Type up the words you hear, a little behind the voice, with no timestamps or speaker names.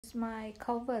is my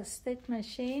cover stitch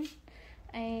machine,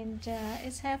 and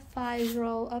it has 5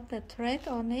 rows of the thread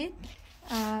on it.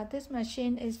 This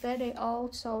machine is very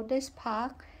old, so this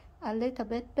part a little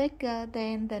bit bigger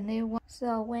than the new one.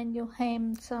 So when you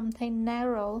hem something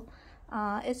narrow,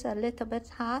 it's a little bit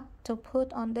hard to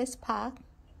put on this part.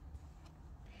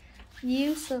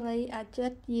 Usually I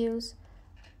just use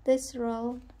this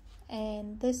row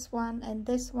and this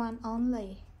one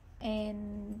only,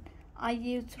 and I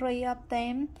use 3 of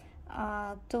them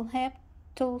to have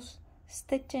 2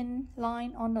 stitching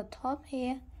line on the top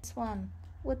here. This one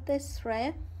with this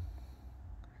thread,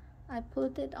 I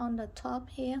put it on the top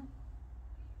here,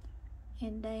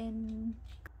 and then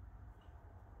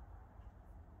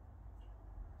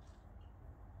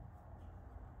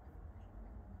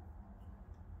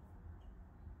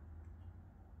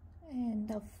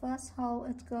the first hole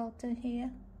it go to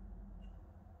here,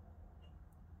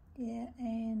 yeah,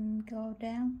 and go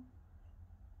down,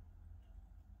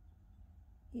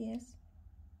 yes,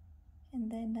 and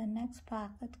then the next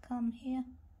part it come here,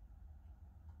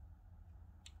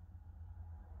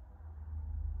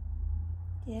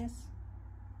 yes,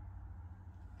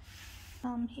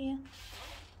 come here,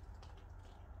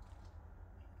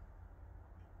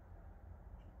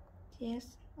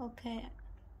 yes, okay.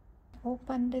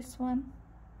 Open this one,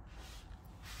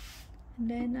 and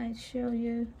then I show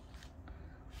you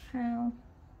how.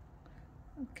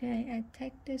 Okay, I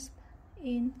take this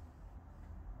in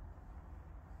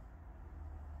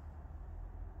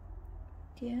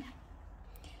here.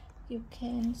 You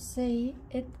can see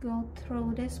it go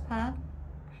through this part,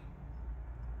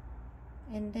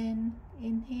 and then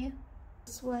in here,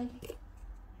 this way,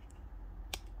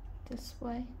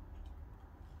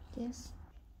 yes.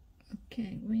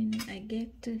 Okay, when I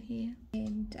get to here,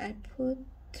 and I put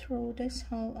through this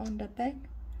hole on the back.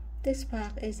 This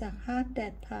part is a hard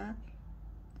dead part,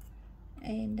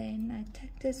 and then I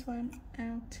take this one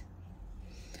out.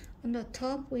 On the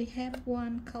top we have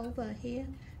one cover here.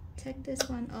 Take this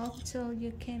one off so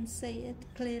you can see it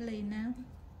clearly now.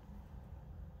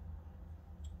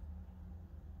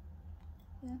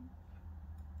 Yeah.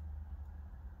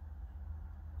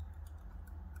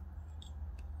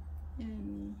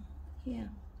 And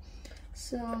here,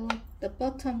 so the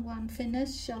bottom one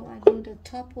finished, so I do the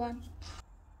top one.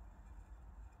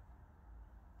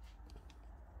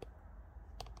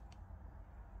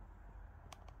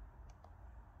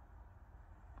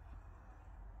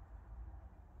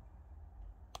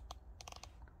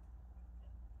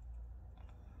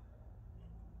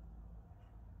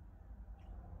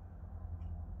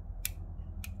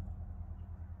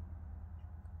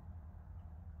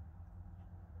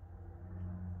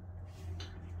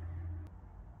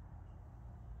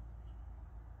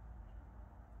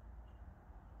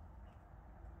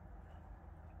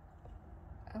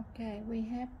 Okay, we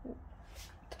have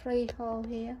 3 holes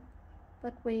here,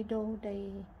 but we do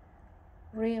the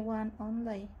rear one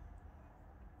only.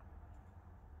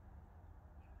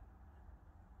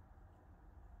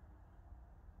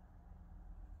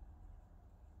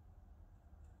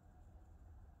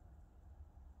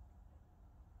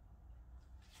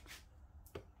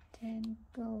 Then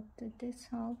go to this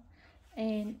hole,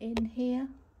 and in here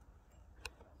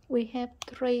we have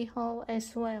 3 holes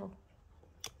as well,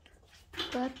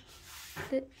 but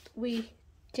we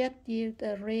just use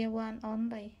the rear one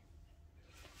only.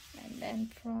 And then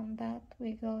from that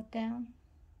we go down,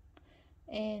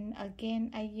 and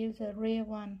again I use the rear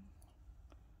one,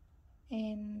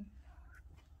 and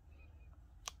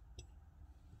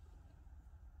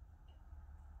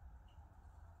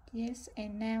yes,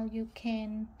 and now you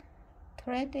can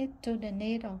thread it to the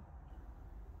needle.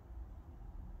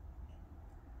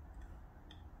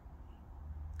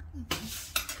 Okay.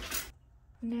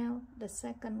 Now the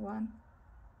second one,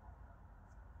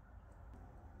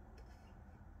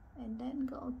 and then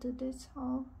go to this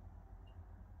hole,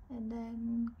 and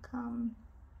then come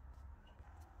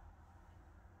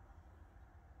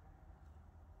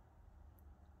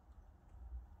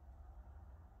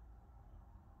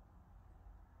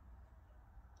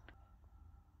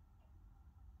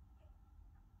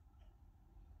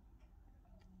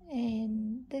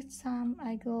and this time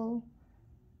I go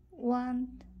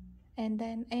 1 and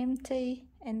then empty,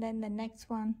 and then the next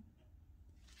one.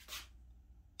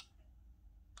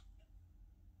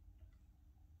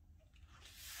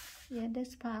 Yeah,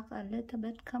 this part a little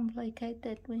bit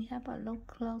complicated. We have a look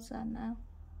closer now.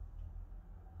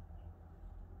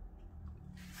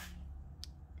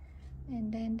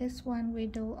 And then this one we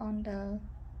do on the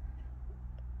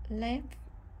left,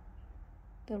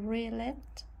 the rear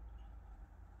left,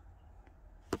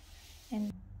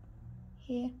 and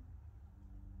here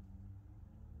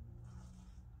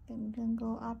and then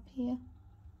go up here,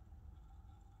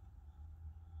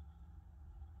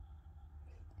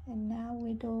 and now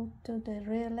we go to the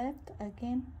rear left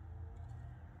again,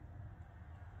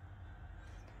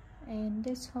 and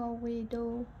this hole we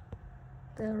do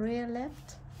the rear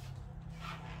left.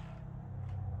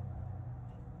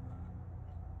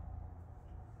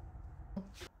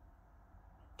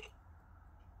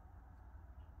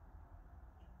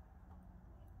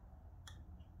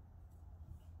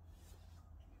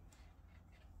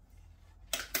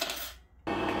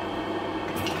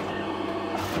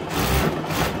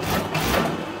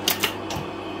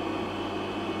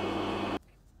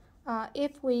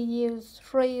 If we use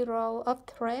 3 rows of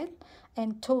thread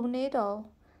and 2 needles,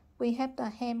 we have the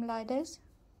hem like this.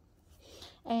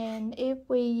 And if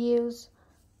we use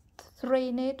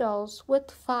 3 needles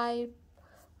with 5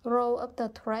 rows of the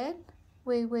thread,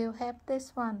 we will have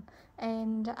this one.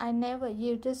 And I never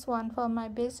use this one for my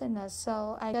business,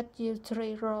 so I just use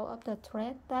 3 rows of the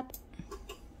thread.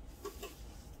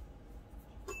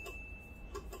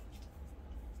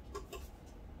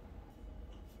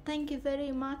 Thank you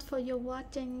very much for your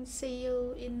watching. See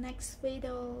you in next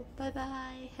video. Bye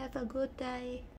bye. Have a good day.